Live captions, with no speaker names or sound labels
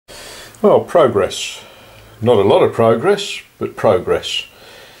Well, progress. Not a lot of progress, but progress.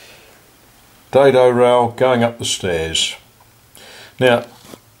 Dado rail going up the stairs. Now,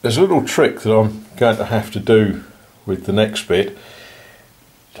 there's a little trick that I'm going to have to do with the next bit.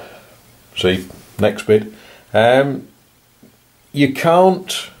 See, next bit. You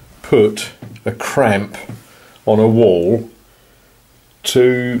can't put a cramp on a wall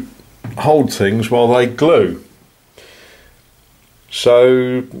to hold things while they glue.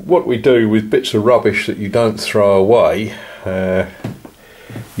 So what we do with bits of rubbish that you don't throw away,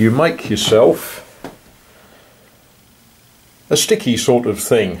 you make yourself a sticky sort of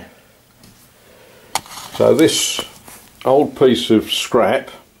thing. So this old piece of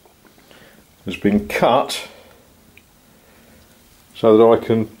scrap has been cut so that I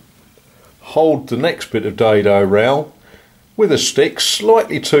can hold the next bit of dado rail with a stick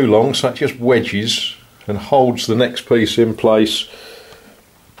slightly too long, so it just wedges and holds the next piece in place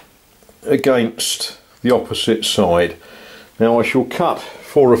against the opposite side. Now I shall cut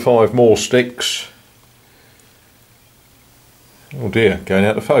 4 or 5 more sticks. Oh dear, going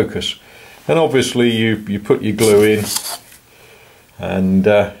out of focus. And obviously you put your glue in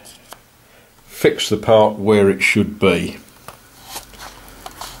and fix the part where it should be.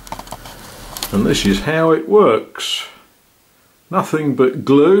 And this is how it works. Nothing but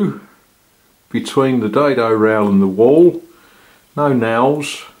glue between the dado rail and the wall, no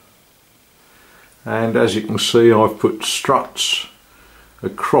nails, and as you can see I've put struts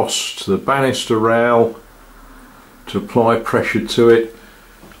across to the banister rail to apply pressure to it.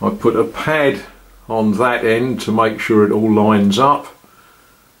 I put a pad on that end to make sure it all lines up,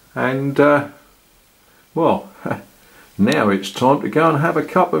 and well, now it's time to go and have a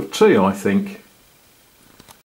cup of tea, I think.